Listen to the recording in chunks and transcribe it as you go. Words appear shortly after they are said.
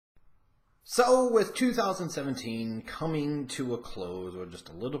So, with 2017 coming to a close, or just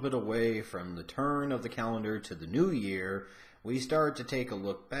a little bit away from the turn of the calendar to the new year, we start to take a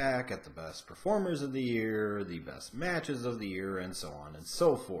look back at the best performers of the year, the best matches of the year, and so on and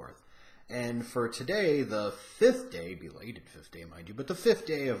so forth. And for today, the fifth day, belated fifth day, mind you, but the fifth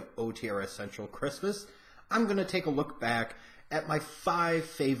day of OTRSCentral Christmas, I'm going to take a look back at my 5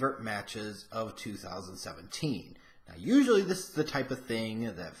 favorite matches of 2017. Now, usually this is the type of thing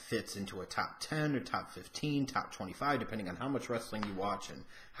that fits into a top 10 or top 15, top 25, depending on how much wrestling you watch and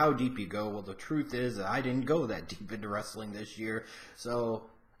how deep you go. Well, the truth is that I didn't go that deep into wrestling this year, so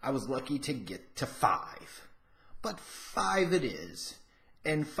I was lucky to get to 5. But 5 it is,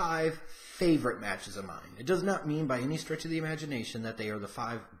 and 5 favorite matches of mine. It does not mean by any stretch of the imagination that they are the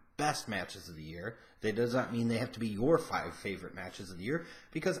 5 best matches of the year. That does not mean they have to be your 5 favorite matches of the year,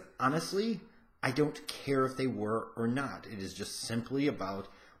 because honestly, I don't care if they were or not. It is just simply about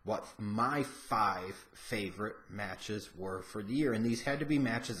what my 5 favorite matches were for the year. And these had to be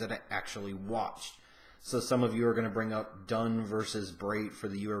matches that I actually watched. So some of you are going to bring up Dunn versus Brait for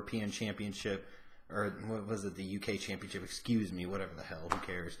the European Championship, or what was it, the UK Championship, excuse me, whatever the hell, who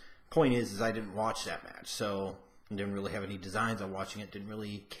cares. Point is I didn't watch that match, so I didn't really have any designs on watching it, didn't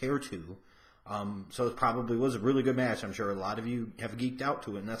really care to. So it probably was a really good match. I'm sure a lot of you have geeked out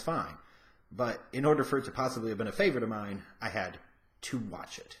to it, and that's fine. But in order for it to possibly have been a favorite of mine, I had to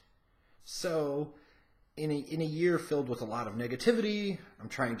watch it. So, in a year filled with a lot of negativity, I'm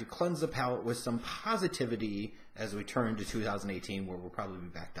trying to cleanse the palate with some positivity as we turn to 2018, where we'll probably be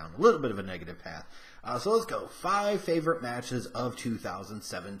back down a little bit of a negative path. So let's go. 5 favorite matches of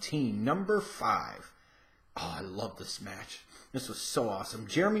 2017. Number 5. Oh, I love this match. This was so awesome.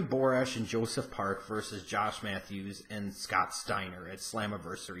 Jeremy Borash and Joseph Park versus Josh Matthews and Scott Steiner at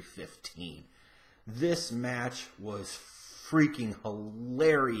Slammiversary 15. This match was freaking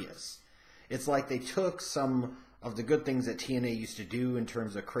hilarious. It's like they took some of the good things that TNA used to do in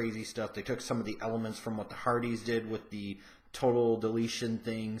terms of crazy stuff. They took some of the elements from what the Hardys did with the total deletion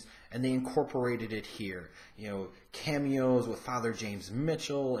things, and they incorporated it here. You know, cameos with Father James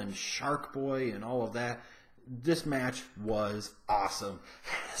Mitchell and Shark Boy and all of that. This match was awesome.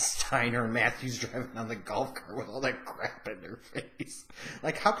 Steiner and Matthews driving on the golf cart with all that crap in their face.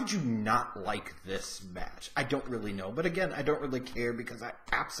 Like, how could you not like this match? I don't really know. But again, I don't really care because I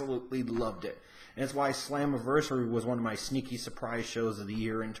absolutely loved it. And it's why Slammiversary was one of my sneaky surprise shows of the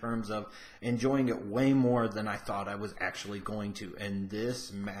year in terms of enjoying it way more than I thought I was actually going to. And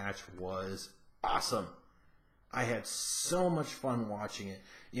this match was awesome. I had so much fun watching it.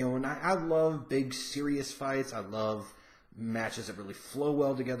 You know, and I love big, serious fights. I love matches that really flow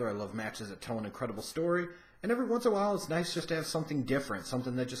well together. I love matches that tell an incredible story. And every once in a while, it's nice just to have something different,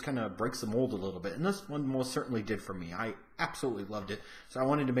 something that just kind of breaks the mold a little bit. And this one most certainly did for me. I absolutely loved it. So I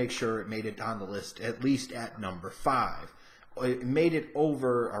wanted to make sure it made it on the list, at least at number 5. It made it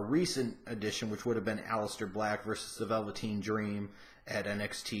over a recent edition, which would have been Aleister Black versus the Velveteen Dream at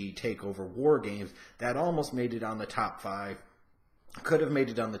NXT TakeOver War Games. That almost made it on the top 5. Could have made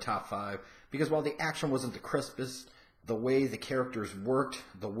it on the top 5, because while the action wasn't the crispest, the way the characters worked,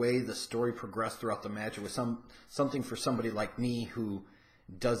 the way the story progressed throughout the match, it was something for somebody like me who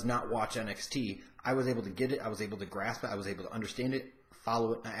does not watch NXT. I was able to get it, I was able to grasp it, I was able to understand it,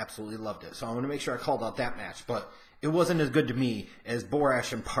 follow it, and I absolutely loved it. So I'm going to make sure I called out that match, but it wasn't as good to me as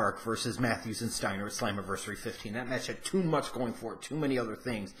Borash and Park versus Matthews and Steiner at Slammiversary 15. That match had too much going for it, too many other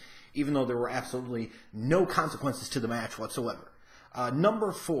things, even though there were absolutely no consequences to the match whatsoever.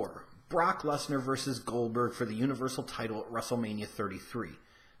 Number 4, Brock Lesnar versus Goldberg for the Universal title at WrestleMania 33.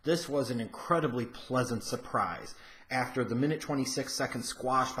 This was an incredibly pleasant surprise. After the minute 26-second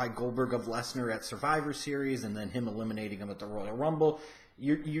squash by Goldberg of Lesnar at Survivor Series and then him eliminating him at the Royal Rumble,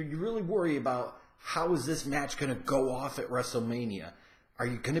 you really worry about how is this match going to go off at WrestleMania. Are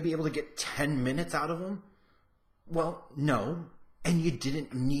you going to be able to get 10 minutes out of him? Well, no, and you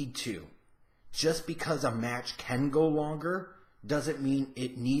didn't need to. Just because a match can go longer doesn't mean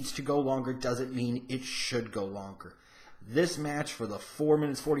it needs to go longer, doesn't mean it should go longer. This match for the 4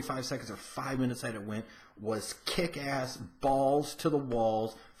 minutes, 45 seconds, or 5 minutes that it went was kick-ass, balls to the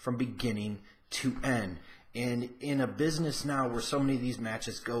walls from beginning to end. And in a business now where so many of these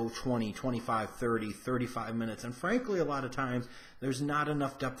matches go 20, 25, 30, 35 minutes, and frankly, a lot of times, there's not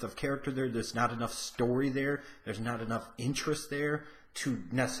enough depth of character there, there's not enough story there, there's not enough interest there to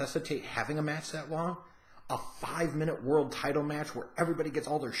necessitate having a match that long. A 5-minute world title match where everybody gets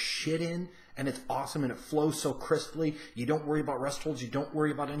all their shit in and it's awesome and it flows so crisply. You don't worry about rest holds. You don't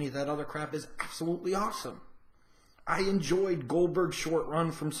worry about any of that other crap is absolutely awesome. I enjoyed Goldberg's short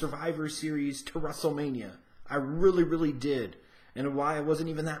run from Survivor Series to WrestleMania. I really, really did. and why I wasn't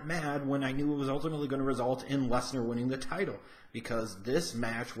even that mad when I knew it was ultimately going to result in Lesnar winning the title, because this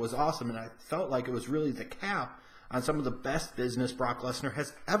match was awesome, and I felt like it was really the cap on some of the best business Brock Lesnar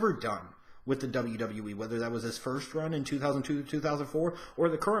has ever done with the WWE, whether that was his first run in 2002 to 2004 or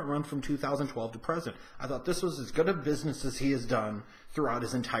the current run from 2012 to present. I thought this was as good a business as he has done throughout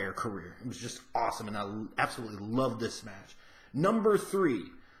his entire career. It was just awesome, and I absolutely loved this match. Number 3,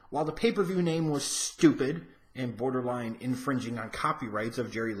 while the pay-per-view name was stupid and borderline infringing on copyrights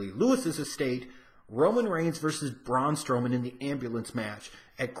of Jerry Lee Lewis's estate, Roman Reigns versus Braun Strowman in the ambulance match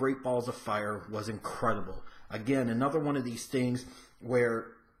at Great Balls of Fire was incredible. Again, another one of these things where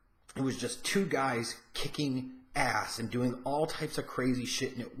it was just two guys kicking ass and doing all types of crazy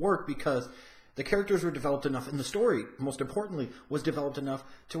shit, and it worked because the characters were developed enough, and the story, most importantly, was developed enough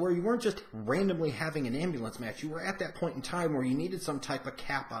to where you weren't just randomly having an ambulance match. You were at that point in time where you needed some type of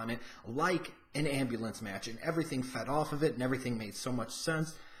cap on it, like an ambulance match, and everything fed off of it, and everything made so much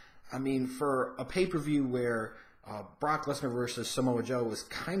sense. I mean, for a pay-per-view where Brock Lesnar versus Samoa Joe was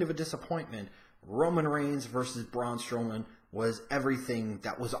kind of a disappointment, Roman Reigns versus Braun Strowman was everything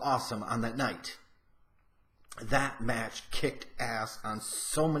that was awesome on that night. That match kicked ass on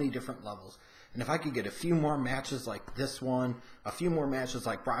so many different levels. And if I could get a few more matches like this one, a few more matches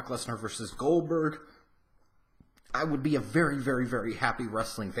like Brock Lesnar versus Goldberg, I would be a very, very, very happy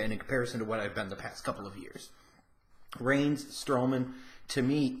wrestling fan in comparison to what I've been the past couple of years. Reigns, Strowman, to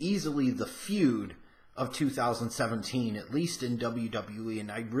me, easily the feud of 2017, at least in WWE, and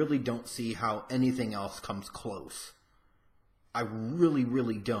I really don't see how anything else comes close. I really,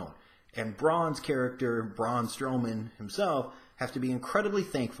 really don't. And Braun's character, Braun Strowman himself, have to be incredibly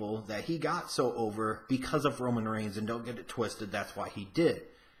thankful that he got so over because of Roman Reigns, and don't get it twisted, that's why he did.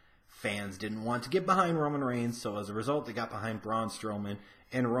 Fans didn't want to get behind Roman Reigns, so as a result, they got behind Braun Strowman,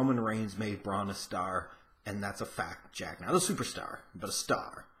 and Roman Reigns made Braun a star, and that's a fact, Jack. Not a superstar, but a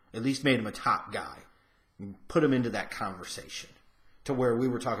star. At least made him a top guy. Put him into that conversation. To where we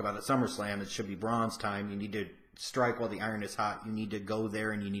were talking about at SummerSlam, it should be Braun's time. You need to strike while the iron is hot. You need to go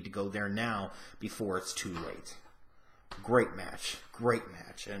there, and you need to go there now before it's too late. Great match.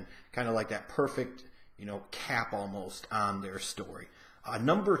 And kind of like that perfect, cap almost on their story.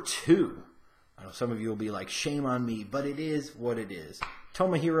 Number 2. I know some of you will be like, shame on me, but it is what it is.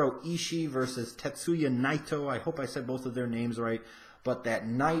 Tomohiro Ishii versus Tetsuya Naito. I hope I said both of their names right. But that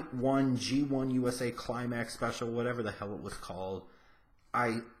Night 1 G1 USA Climax Special, whatever the hell it was called,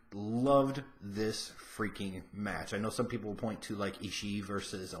 I loved this freaking match. I know some people will point to like Ishii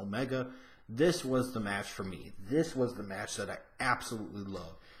versus Omega. This was the match for me. This was the match that I absolutely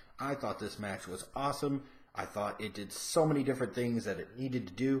loved. I thought this match was awesome. I thought it did so many different things that it needed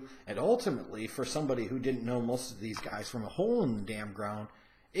to do. And ultimately, for somebody who didn't know most of these guys from a hole in the damn ground,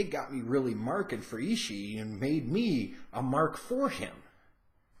 it got me really marking for Ishii and made me a mark for him.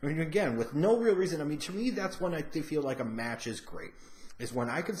 I mean, again, with no real reason. I mean, to me, that's when I feel like a match is great. Is when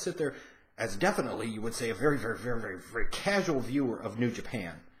I can sit there as definitely, you would say, a very, very, very, very, very casual viewer of New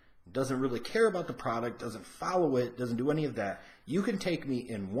Japan. Doesn't really care about the product, doesn't follow it, doesn't do any of that. You can take me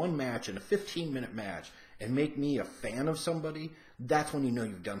in one match, in a 15-minute match, and make me a fan of somebody. That's when you know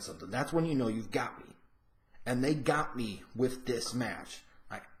you've done something. That's when you know you've got me. And they got me with this match.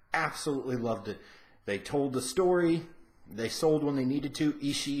 I absolutely loved it. They told the story. They sold when they needed to.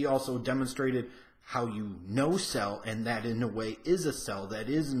 Ishii also demonstrated how you sell, and that in a way is a sell. That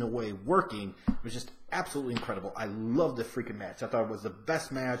is in a way working. It was just absolutely incredible. I love the freaking match. I thought it was the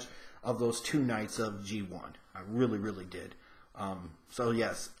best match of those 2 nights of G1. I really, really did. So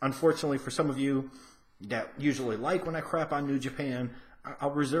yes, unfortunately for some of you that usually like when I crap on New Japan,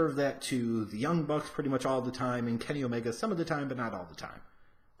 I'll reserve that to the Young Bucks pretty much all the time, and Kenny Omega some of the time, but not all the time.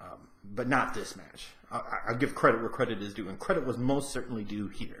 But not this match. I'll give credit where credit is due, and credit was most certainly due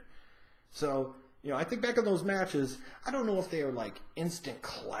here. So, I think back on those matches, I don't know if they are like instant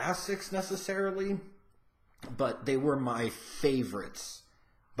classics necessarily, but they were my favorites.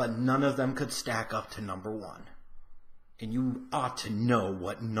 But none of them could stack up to number 1. And you ought to know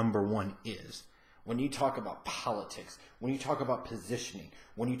what number 1 is. When you talk about politics, when you talk about positioning,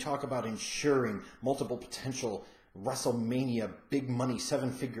 when you talk about ensuring multiple potential WrestleMania big money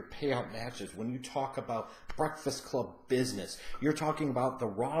 7-figure payout matches, when you talk about Breakfast Club business, you're talking about the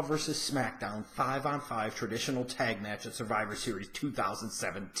Raw versus SmackDown 5-on-5 traditional tag match at Survivor Series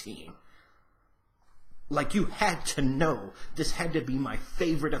 2017. Like, you had to know this had to be my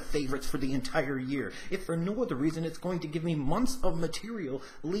favorite of favorites for the entire year. If for no other reason, it's going to give me months of material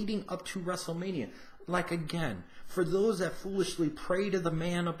leading up to WrestleMania. Like, again, for those that foolishly pray to the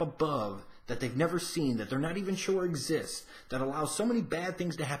man up above that they've never seen, that they're not even sure exists, that allows so many bad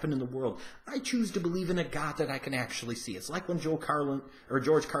things to happen in the world. I choose to believe in a God that I can actually see. It's like when George Carlin,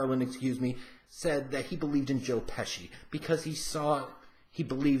 said that he believed in Joe Pesci because he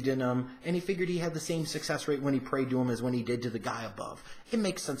believed in him, and he figured he had the same success rate when he prayed to him as when he did to the guy above. It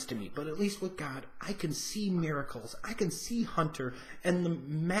makes sense to me, but at least with God, I can see miracles. I can see Hunter and the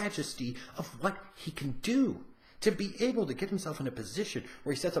majesty of what he can do. To be able to get himself in a position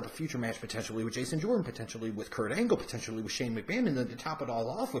where he sets up a future match potentially with Jason Jordan, potentially with Kurt Angle, potentially with Shane McMahon, and then to top it all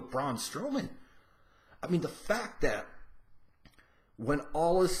off with Braun Strowman. I mean, the fact that when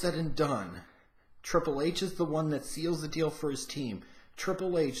all is said and done, Triple H is the one that seals the deal for his team.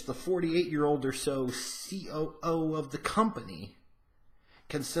 Triple H, the 48-year-old or so COO of the company,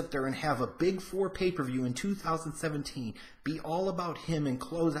 can sit there and have a Big Four pay-per-view in 2017, be all about him and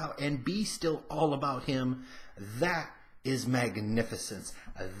close out, and be still all about him. That is magnificence.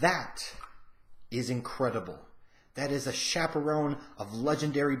 That is incredible. That is a chaperone of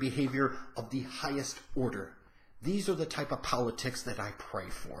legendary behavior of the highest order. These are the type of politics that I pray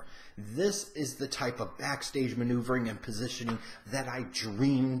for. This is the type of backstage maneuvering and positioning that I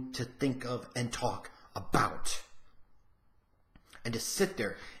dream to think of and talk about. And to sit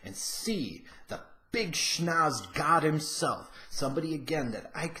there and see the big schnoz God himself, somebody again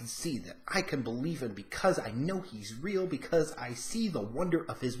that I can see, that I can believe in because I know he's real, because I see the wonder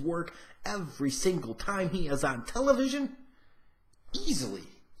of his work every single time he is on television, easily,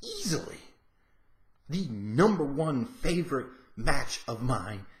 the number one favorite match of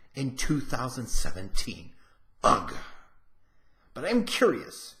mine in 2017. Ugh. But I'm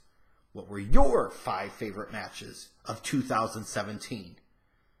curious, what were your 5 favorite matches of 2017?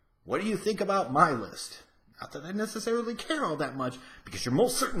 What do you think about my list? Not that I necessarily care all that much, because you're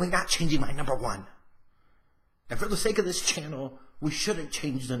most certainly not changing my number one. And for the sake of this channel, we shouldn't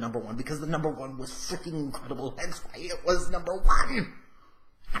change the number one, because the number one was freaking incredible. Hence why it was number one.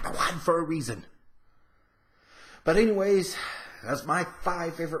 Number one for a reason. But anyways, that's my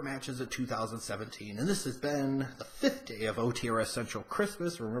 5 favorite matches of 2017. And this has been the 5th day of OTRSCentral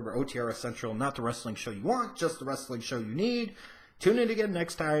Christmas. Remember, OTRSCentral, not the wrestling show you want, just the wrestling show you need. Tune in again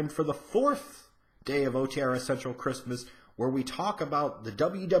next time for the 4th day of OTRSCentral Christmas, where we talk about the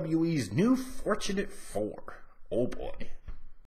WWE's new Fortunate Four. Oh boy.